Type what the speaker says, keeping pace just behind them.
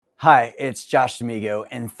Hi, it's Josh D'Amigo,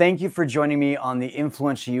 and thank you for joining me on the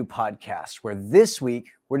Influential You podcast, where this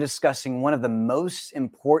week we're discussing one of the most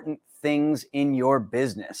important things in your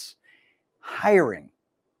business, hiring.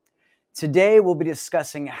 Today, we'll be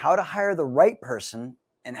discussing how to hire the right person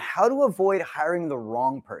and how to avoid hiring the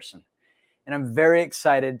wrong person. And I'm very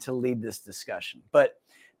excited to lead this discussion. But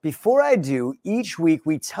before I do, each week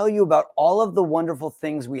we tell you about all of the wonderful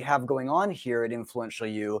things we have going on here at Influential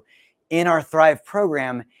You in our Thrive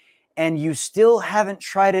program, and you still haven't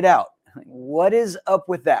tried it out. What is up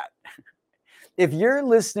with that? If you're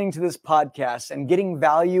listening to this podcast and getting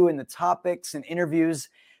value in the topics and interviews,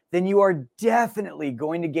 then you are definitely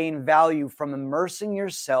going to gain value from immersing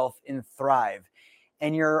yourself in Thrive.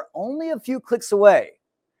 And you're only a few clicks away.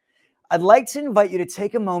 I'd like to invite you to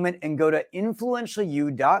take a moment and go to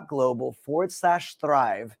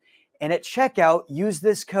influentialyou.global/thrive. And at checkout, use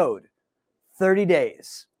this code 30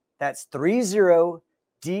 days. That's 30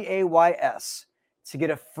 DAYS to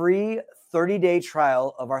get a free 30-day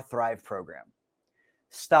trial of our Thrive program.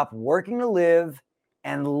 Stop working to live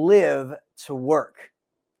and live to work.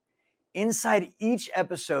 Inside each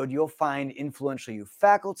episode, you'll find Influential You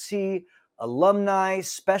faculty, alumni,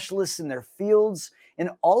 specialists in their fields,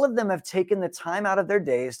 and all of them have taken the time out of their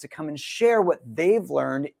days to come and share what they've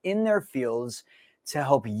learned in their fields to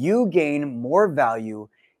help you gain more value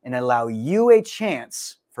and allow you a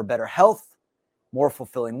chance for better health, more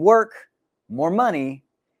fulfilling work, more money,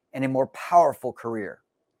 and a more powerful career.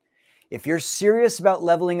 If you're serious about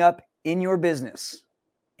leveling up in your business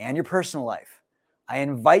and your personal life, I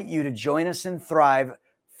invite you to join us in Thrive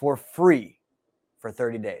for free for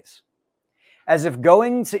 30 days. As if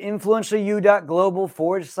going to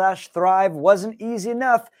influentialyou.global/thrive wasn't easy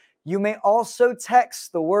enough, you may also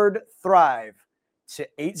text the word Thrive to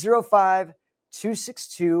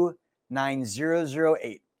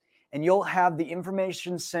 805-262-9008. And you'll have the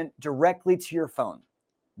information sent directly to your phone.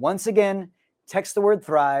 Once again, text the word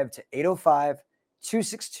Thrive to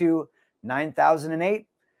 805-262-9008.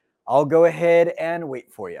 I'll go ahead and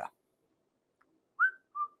wait for you.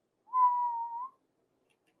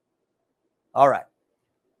 All right,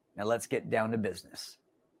 now let's get down to business.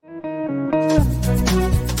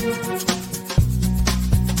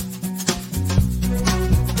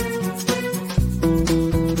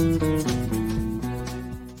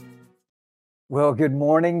 Well, good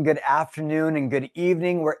morning, good afternoon, and good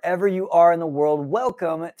evening, wherever you are in the world.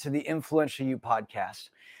 Welcome to the Influential You podcast.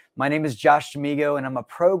 My name is Josh D'Amigo, and I'm a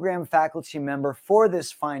program faculty member for this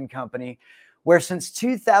fine company, where since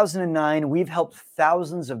 2009, we've helped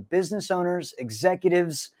thousands of business owners,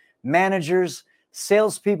 executives, managers,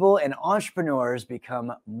 salespeople, and entrepreneurs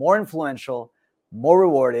become more influential, more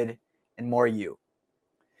rewarded, and more you.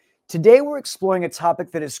 Today, we're exploring a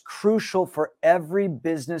topic that is crucial for every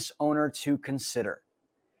business owner to consider: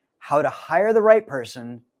 how to hire the right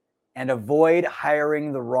person and avoid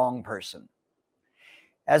hiring the wrong person.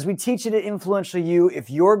 As we teach it at Influential You, if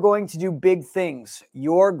you're going to do big things,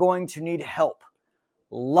 you're going to need help,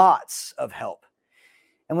 lots of help.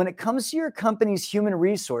 And when it comes to your company's human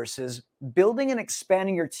resources, building and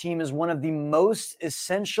expanding your team is one of the most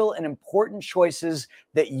essential and important choices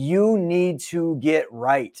that you need to get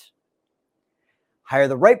right. Hire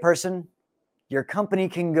the right person, your company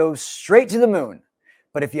can go straight to the moon.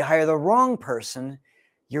 But if you hire the wrong person,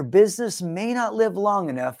 your business may not live long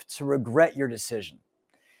enough to regret your decision.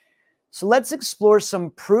 So let's explore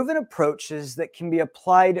some proven approaches that can be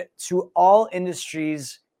applied to all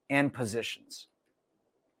industries and positions.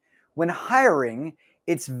 When hiring,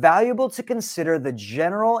 it's valuable to consider the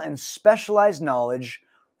general and specialized knowledge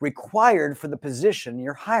required for the position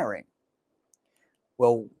you're hiring.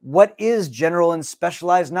 Well, what is general and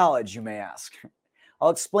specialized knowledge, you may ask? I'll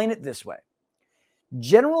explain it this way.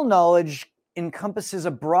 General knowledge encompasses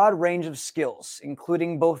a broad range of skills,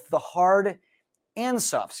 including both the hard and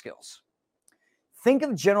soft skills. Think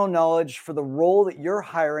of general knowledge for the role that you're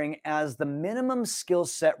hiring as the minimum skill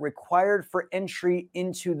set required for entry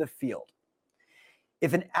into the field.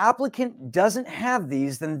 If an applicant doesn't have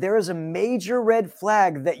these, then there is a major red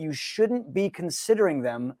flag that you shouldn't be considering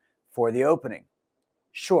them for the opening.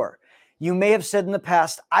 Sure, you may have said in the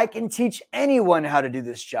past, I can teach anyone how to do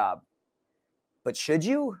this job. But should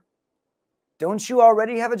you? Don't you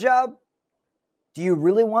already have a job? Do you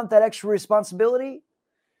really want that extra responsibility?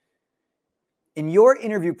 In your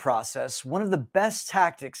interview process, one of the best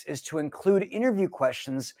tactics is to include interview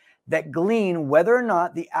questions that glean whether or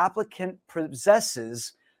not the applicant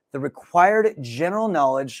possesses the required general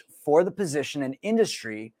knowledge for the position and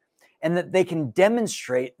industry, and that they can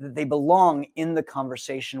demonstrate that they belong in the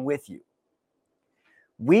conversation with you.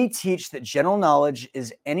 We teach that general knowledge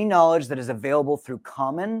is any knowledge that is available through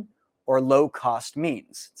common or low-cost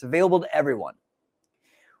means. It's available to everyone.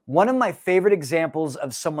 One of my favorite examples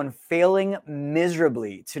of someone failing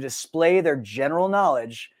miserably to display their general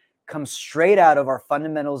knowledge comes straight out of our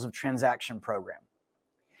Fundamentals of Transaction program.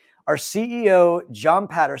 Our CEO, John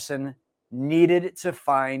Patterson, needed to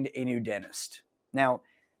find a new dentist. Now,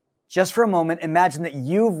 just for a moment, imagine that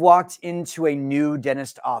you've walked into a new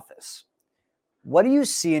dentist office. What do you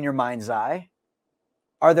see in your mind's eye?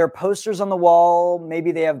 Are there posters on the wall?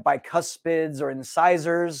 Maybe they have bicuspids or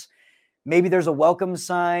incisors. Maybe there's a welcome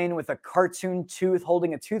sign with a cartoon tooth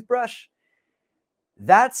holding a toothbrush.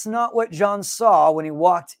 That's not what John saw when he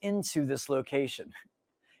walked into this location.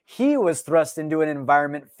 He was thrust into an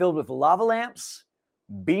environment filled with lava lamps,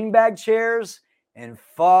 beanbag chairs, and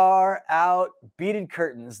far out beaded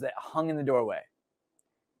curtains that hung in the doorway.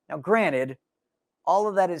 Now, granted, all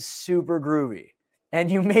of that is super groovy,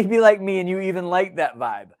 and you may be like me and you even like that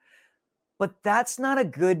vibe, but that's not a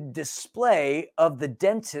good display of the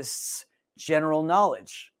dentist's general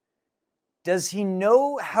knowledge. Does he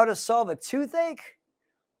know how to solve a toothache?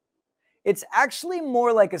 It's actually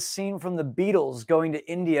more like a scene from the Beatles going to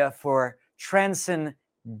India for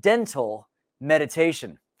transcendental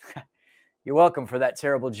meditation. You're welcome for that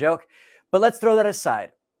terrible joke, but let's throw that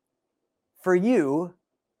aside. For you,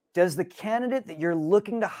 does the candidate that you're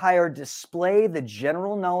looking to hire display the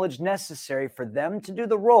general knowledge necessary for them to do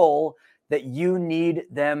the role that you need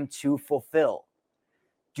them to fulfill?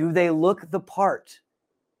 Do they look the part?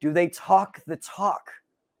 Do they talk the talk?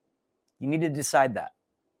 You need to decide that.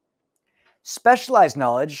 Specialized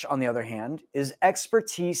knowledge, on the other hand, is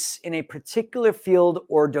expertise in a particular field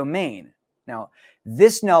or domain. Now,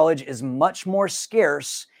 this knowledge is much more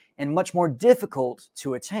scarce and much more difficult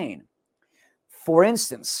to attain. For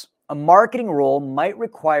instance, a marketing role might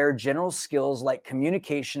require general skills like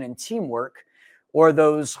communication and teamwork, or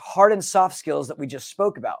those hard and soft skills that we just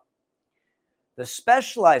spoke about. The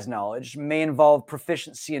specialized knowledge may involve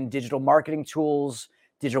proficiency in digital marketing tools,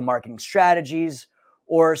 digital marketing strategies,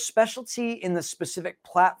 or specialty in the specific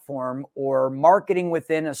platform or marketing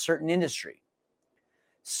within a certain industry.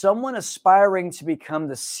 Someone aspiring to become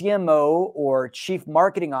the CMO or chief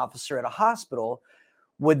marketing officer at a hospital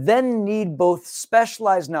would then need both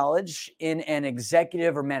specialized knowledge in an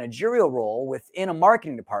executive or managerial role within a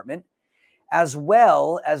marketing department, as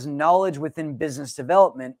well as knowledge within business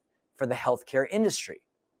development for the healthcare industry.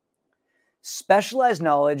 Specialized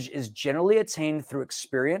knowledge is generally attained through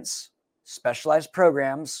experience, specialized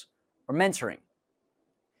programs, or mentoring.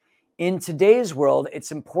 In today's world,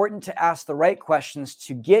 it's important to ask the right questions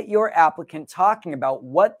to get your applicant talking about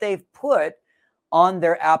what they've put on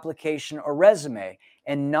their application or resume,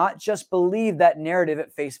 and not just believe that narrative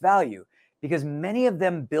at face value, because many of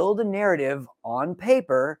them build a narrative on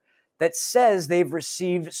paper that says they've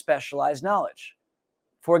received specialized knowledge.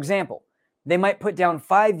 For example, they might put down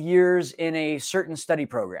 5 years in a certain study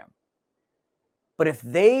program. But if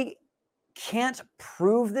they can't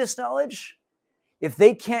prove this knowledge, if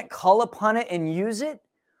they can't call upon it and use it,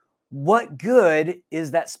 what good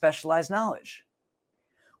is that specialized knowledge?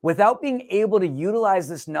 Without being able to utilize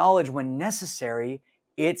this knowledge when necessary,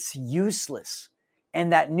 it's useless.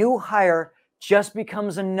 And that new hire just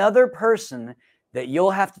becomes another person that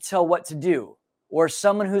you'll have to tell what to do, or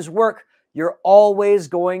someone whose work you're always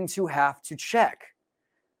going to have to check.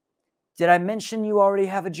 Did I mention you already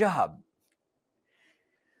have a job?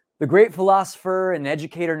 The great philosopher and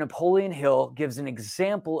educator Napoleon Hill gives an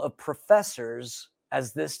example of professors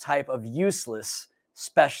as this type of useless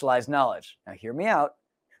specialized knowledge. Now, hear me out.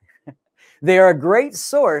 They are a great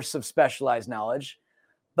source of specialized knowledge,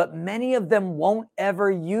 but many of them won't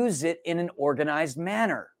ever use it in an organized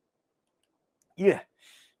manner. Yeah,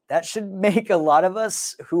 that should make a lot of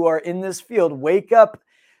us who are in this field wake up,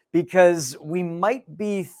 because we might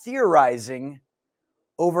be theorizing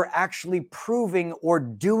over actually proving or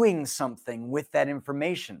doing something with that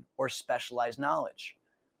information or specialized knowledge.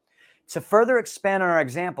 To further expand on our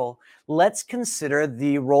example, let's consider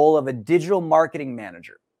the role of a digital marketing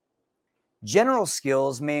manager. General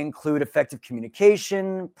skills may include effective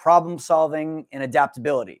communication, problem solving, and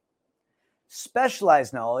adaptability.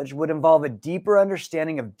 Specialized knowledge would involve a deeper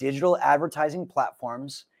understanding of digital advertising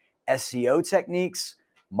platforms, SEO techniques,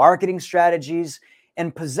 marketing strategies,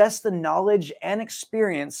 and possess the knowledge and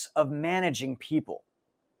experience of managing people.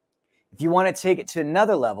 If you want to take it to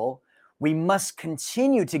another level, we must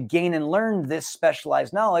continue to gain and learn this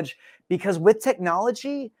specialized knowledge, because with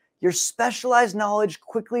technology, your specialized knowledge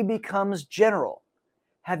quickly becomes general.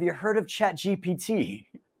 Have you heard of ChatGPT?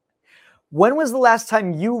 When was the last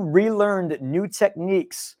time you relearned new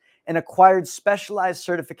techniques and acquired specialized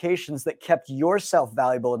certifications that kept yourself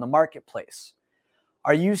valuable in the marketplace?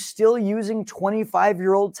 Are you still using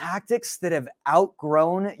 25-year-old tactics that have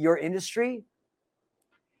outgrown your industry?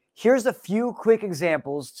 Here's a few quick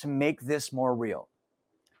examples to make this more real.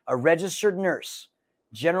 A registered nurse.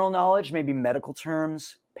 General knowledge may be medical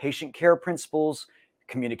terms, patient care principles,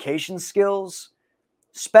 communication skills.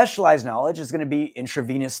 Specialized knowledge is going to be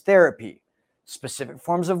intravenous therapy, specific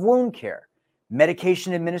forms of wound care,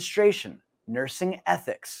 medication administration, nursing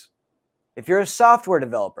ethics. If you're a software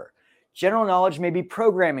developer, general knowledge may be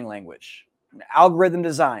programming language, algorithm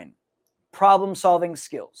design, problem-solving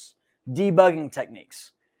skills, debugging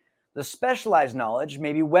techniques. The specialized knowledge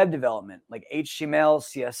may be web development, like HTML,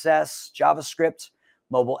 CSS, JavaScript,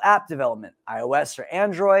 mobile app development, iOS or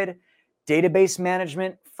Android, database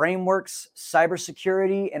management, frameworks,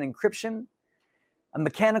 cybersecurity and encryption. A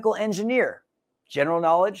mechanical engineer, general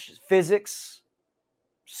knowledge, physics,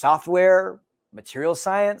 software, material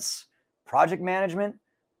science, project management,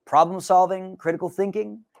 problem solving, critical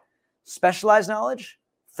thinking. Specialized knowledge,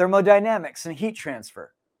 thermodynamics and heat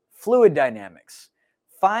transfer, fluid dynamics,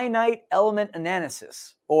 finite element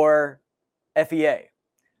analysis or FEA,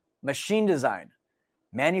 machine design,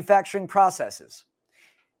 manufacturing processes.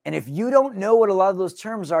 And if you don't know what a lot of those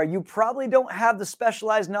terms are, you probably don't have the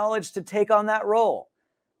specialized knowledge to take on that role.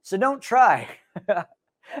 So don't try.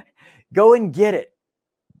 Go and get it.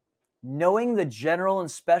 Knowing the general and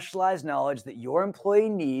specialized knowledge that your employee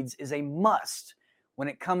needs is a must when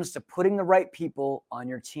it comes to putting the right people on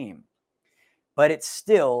your team. But it's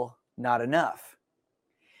still not enough.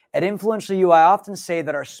 At Influential You, I often say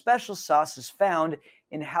that our special sauce is found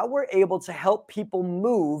in how we're able to help people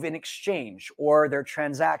move in exchange or their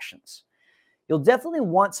transactions. You'll definitely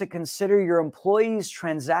want to consider your employees'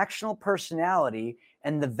 transactional personality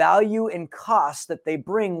and the value and cost that they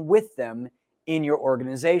bring with them in your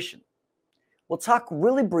organization. We'll talk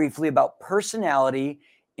really briefly about personality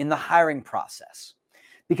in the hiring process,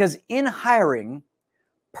 because in hiring,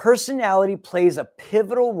 personality plays a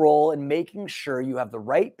pivotal role in making sure you have the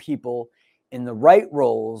right people in the right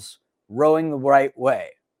roles, rowing the right way.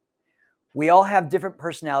 We all have different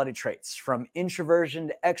personality traits, from introversion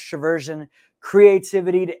to extroversion,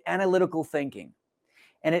 creativity to analytical thinking.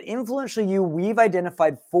 And at Influential You, we've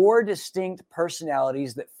identified 4 distinct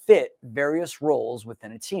personalities that fit various roles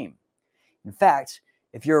within a team. In fact,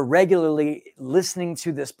 if you're regularly listening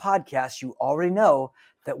to this podcast, you already know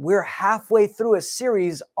that we're halfway through a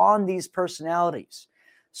series on these personalities.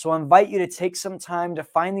 So I invite you to take some time to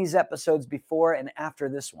find these episodes before and after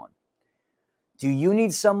this one. Do you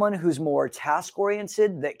need someone who's more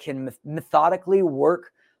task-oriented, that can methodically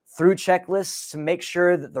work through checklists to make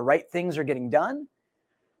sure that the right things are getting done?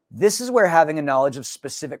 This is where having a knowledge of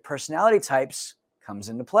specific personality types comes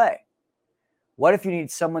into play. What if you need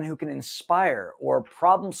someone who can inspire or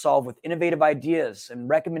problem solve with innovative ideas and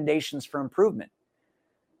recommendations for improvement?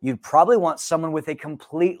 You'd probably want someone with a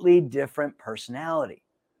completely different personality.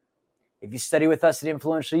 If you study with us at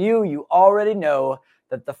Influential You, you already know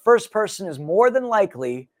that the first person is more than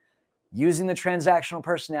likely using the transactional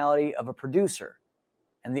personality of a producer,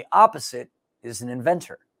 and the opposite is an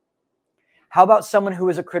inventor. How about someone who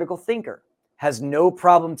is a critical thinker, has no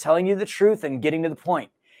problem telling you the truth and getting to the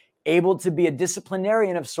point, able to be a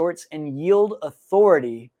disciplinarian of sorts and yield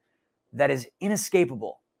authority that is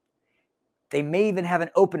inescapable? They may even have an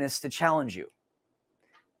openness to challenge you.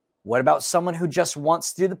 What about someone who just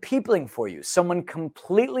wants to do the peopling for you? Someone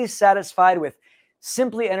completely satisfied with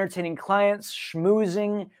simply entertaining clients,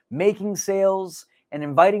 schmoozing, making sales, and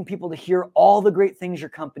inviting people to hear all the great things your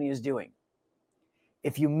company is doing.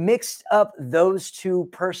 If you mixed up those 2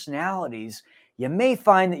 personalities, you may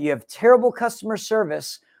find that you have terrible customer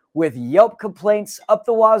service with Yelp complaints up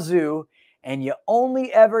the wazoo, and you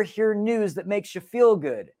only ever hear news that makes you feel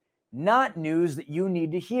good, not news that you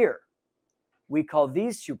need to hear. We call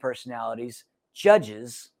these 2 personalities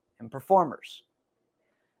judges and performers.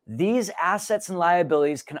 These assets and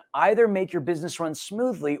liabilities can either make your business run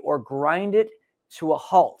smoothly or grind it to a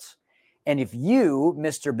halt. And if you,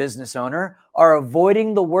 Mr. Business Owner, are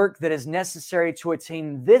avoiding the work that is necessary to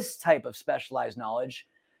attain this type of specialized knowledge,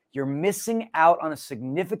 you're missing out on a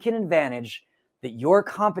significant advantage that your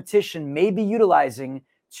competition may be utilizing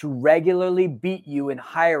to regularly beat you in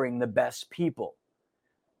hiring the best people.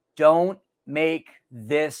 Don't make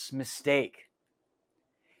this mistake.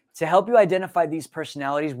 To help you identify these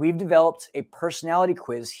personalities, we've developed a personality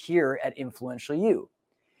quiz here at Influential You.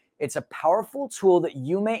 It's a powerful tool that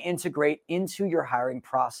you may integrate into your hiring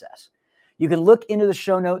process. You can look into the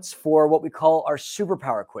show notes for what we call our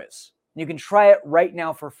superpower quiz. You can try it right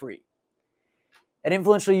now for free. At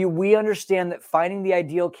Influential You, we understand that finding the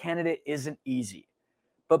ideal candidate isn't easy,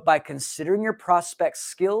 but by considering your prospect's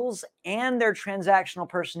skills and their transactional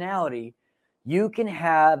personality, you can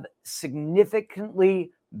have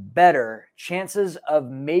significantly better chances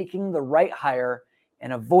of making the right hire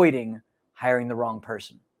and avoiding hiring the wrong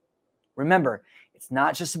person. Remember, it's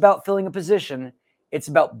not just about filling a position, it's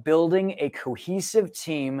about building a cohesive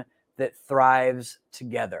team that thrives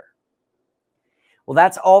together. Well,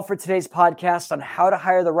 that's all for today's podcast on how to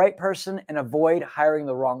hire the right person and avoid hiring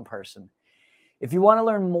the wrong person. If you want to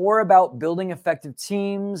learn more about building effective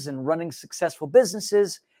teams and running successful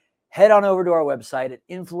businesses, head on over to our website at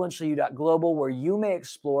influentialu.global, where you may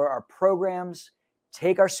explore our programs,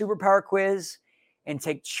 take our superpower quiz, and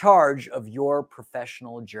take charge of your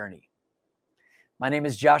professional journey. My name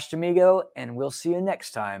is Josh D'Amigo, and we'll see you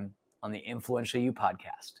next time on the Influential You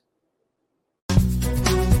podcast.